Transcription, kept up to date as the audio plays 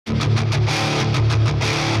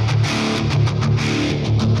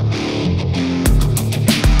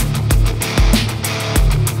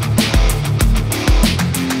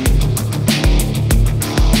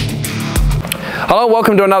Hello,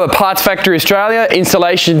 welcome to another Parts Factory Australia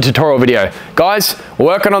installation tutorial video. Guys, we're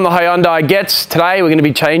working on the Hyundai Getz. Today we're going to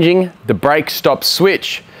be changing the brake stop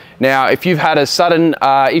switch. Now, if you've had a sudden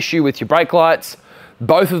issue with your brake lights,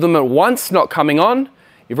 both of them at once not coming on,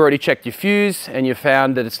 you've already checked your fuse and you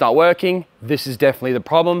found that it's not working, this is definitely the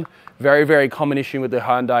problem. Very, very common issue with the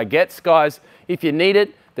Hyundai Getz. Guys, if you need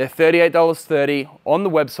it, they're $38.30 on the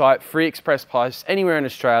website, free express price anywhere in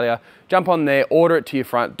Australia. Jump on there, order it to your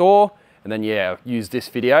front door, and then use this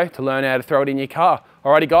video to learn how to throw it in your car.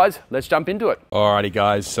 Alrighty guys, let's jump into it. Alrighty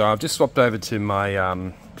guys, so I've just swapped over to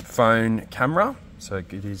my phone camera. So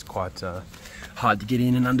it is quite hard to get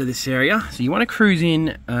in and under this area. So you want to cruise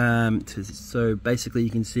in, so basically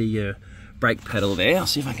you can see your brake pedal there. I'll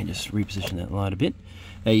see if I can just reposition that light a bit.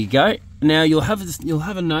 There you go. Now you'll have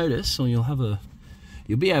a notice, or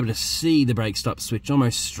you'll be able to see the brake stop switch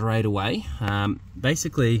almost straight away.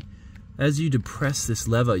 Basically, as you depress this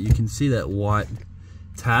lever, you can see that white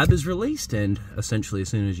tab is released, and essentially as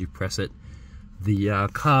soon as you press it, the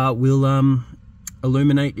car will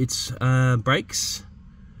illuminate its brakes,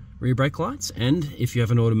 rear brake lights, and if you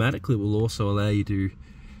have an automatic, it will also allow you to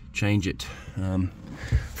change it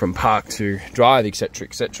from park to drive, etc,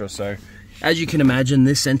 etc. So as you can imagine,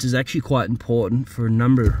 this sensor is actually quite important for a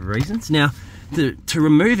number of reasons. Now, to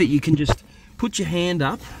remove it, you can just put your hand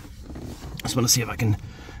up. I just want to see if I can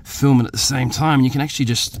film it at the same time. You can actually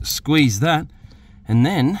just squeeze that and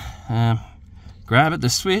then grab at the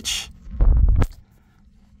switch.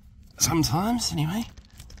 Sometimes, anyway.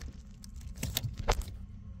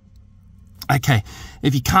 Okay,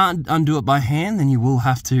 if you can't undo it by hand, then you will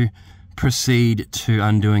have to proceed to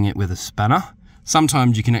undoing it with a spanner.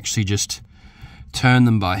 Sometimes you can actually just turn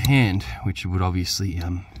them by hand, which would obviously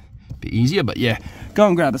be easier, but yeah, go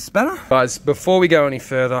and grab a spanner. Guys, before we go any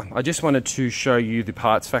further, I just wanted to show you the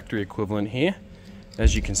Parts Factory equivalent here.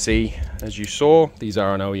 As you can see, as you saw, these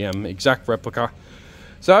are an OEM exact replica.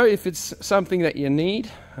 So if it's something that you need,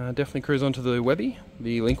 definitely cruise onto the webby.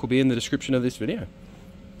 The link will be in the description of this video.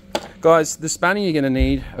 Guys, the spanner you're going to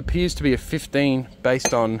need appears to be a 15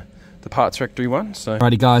 based on the Parts Factory one. So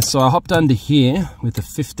alrighty guys, so I hopped under here with a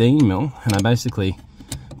 15mm and I basically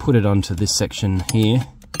put it onto this section here,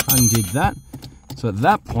 undid that. So at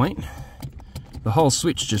that point, the whole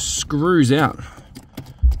switch just screws out,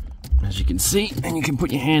 as you can see, and you can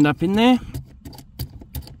put your hand up in there,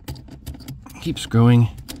 keep screwing,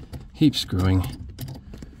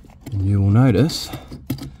 and you will notice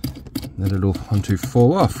that it'll want to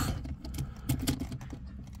fall off.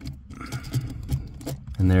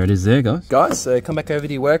 And there it is there, guys. Guys, so come back over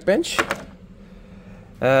to your workbench.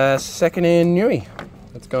 Second-hand newie.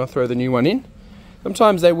 Let's go and throw the new one in.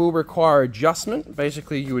 Sometimes they will require adjustment.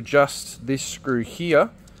 Basically, you adjust this screw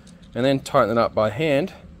here and then tighten it up by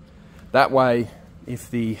hand. That way,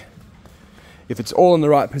 if it's all in the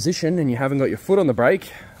right position and you haven't got your foot on the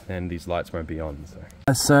brake, then these lights won't be on.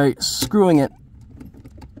 So screwing it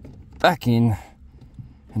back in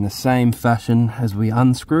the same fashion as we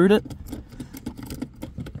unscrewed it.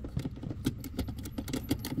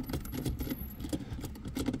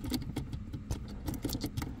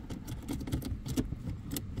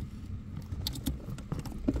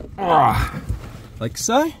 Like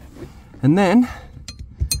so, and then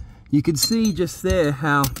you can see just there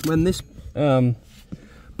how when this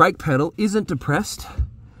brake pedal isn't depressed,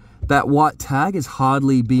 that white tag is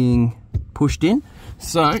hardly being pushed in.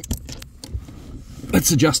 So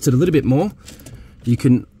let's adjust it a little bit more. You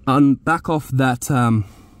can back off that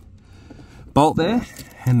bolt there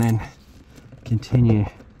and then continue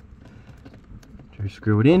to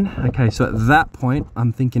screw it in. Okay, so at that point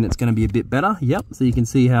I'm thinking it's going to be a bit better. Yep, so you can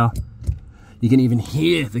see how you can even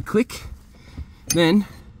hear the click. Then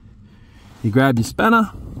you grab your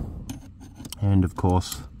spanner and of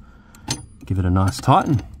course give it a nice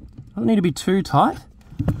tighten. Doesn't need to be too tight.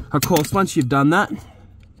 Of course, once you've done that,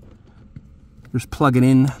 just plug it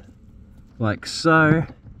in like so.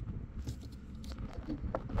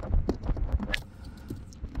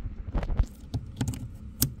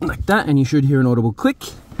 Like that, and you should hear an audible click,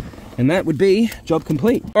 and that would be job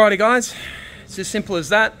complete. Alrighty guys, it's as simple as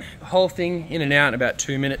that. The whole thing in and out in about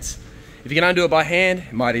 2 minutes. If you can undo it by hand,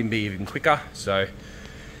 it might even be even quicker. So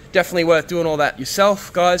definitely worth doing all that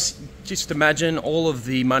yourself, guys. Just imagine all of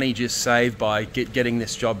the money just saved by getting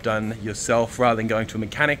this job done yourself rather than going to a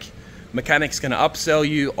mechanic. Mechanic's going to upsell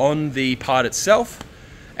you on the part itself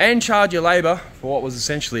and charge you labor for what was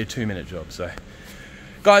essentially a 2-minute job. So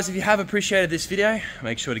guys, if you have appreciated this video,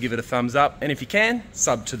 make sure to give it a thumbs up, and if you can,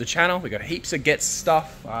 sub to the channel. We've got heaps of Getz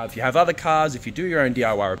stuff. If you have other cars, if you do your own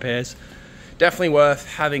DIY repairs, definitely worth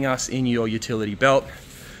having us in your utility belt.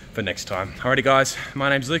 for next time. Alrighty guys, my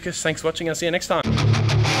name's Lucas. Thanks for watching. I'll see you next time.